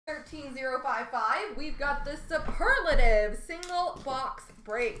13055, we've got the Superlative single box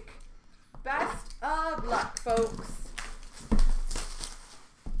break. Best of luck, folks.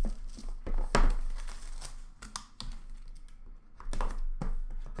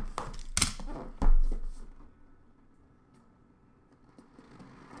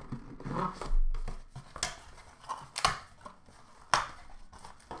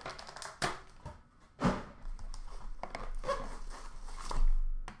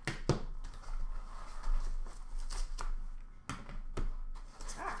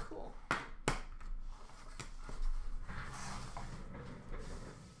 Cool.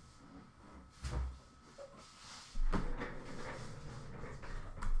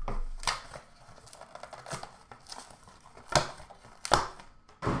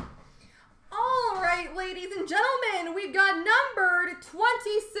 All right, ladies and gentlemen, we've got numbered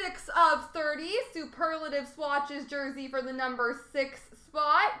 26 of 30 Superlative swatches jersey for the number 6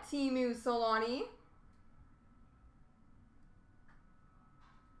 spot, Timu Solani.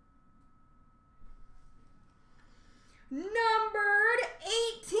 Numbered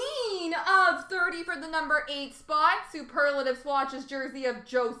 18 of 30 for the number 8 spot, Superlative swatches jersey of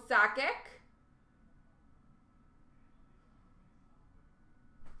Joe Sakic.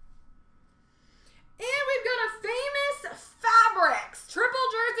 And we've got a Famous Fabrics triple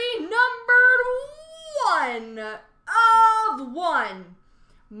jersey numbered 1 of 1.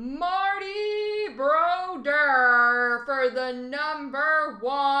 Marty Brodeur for the number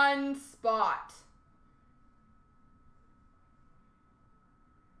 1 spot.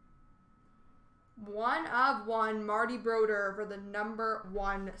 One of 1, Marty Brodeur for the number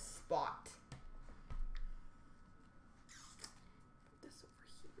 1 spot. Put this over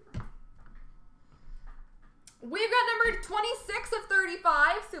here. We've got number 26 of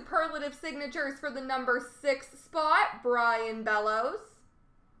 35, Superlative signatures for the number 6 spot, Brian Bellows.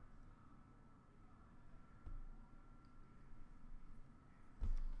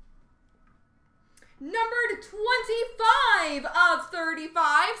 Numbered 25 of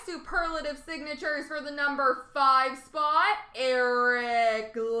 35, Superlative signatures for the number 5 spot,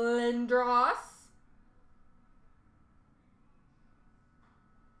 Eric Lindros.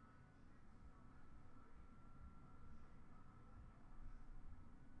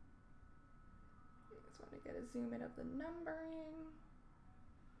 Just want to get a zoom in of the numbering.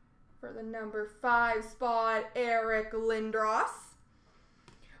 For the number 5 spot, Eric Lindros.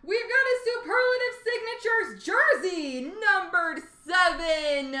 We've got a Superlative Signatures jersey, numbered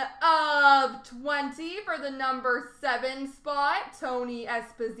 7 of 20 for the number 7 spot, Tony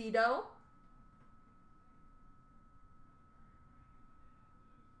Esposito.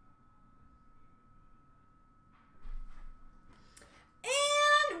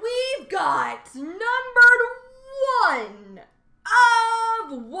 And we've got numbered 1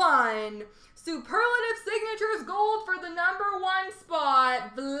 of 1. Superlative Signatures Gold for the number 1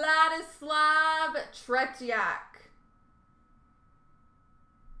 spot, Vladislav Tretiak.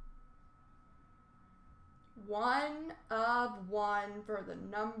 1 of 1 for the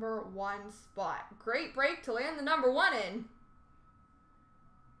number 1 spot. Great break to land the number 1 in.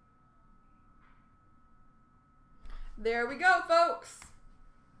 There we go, folks.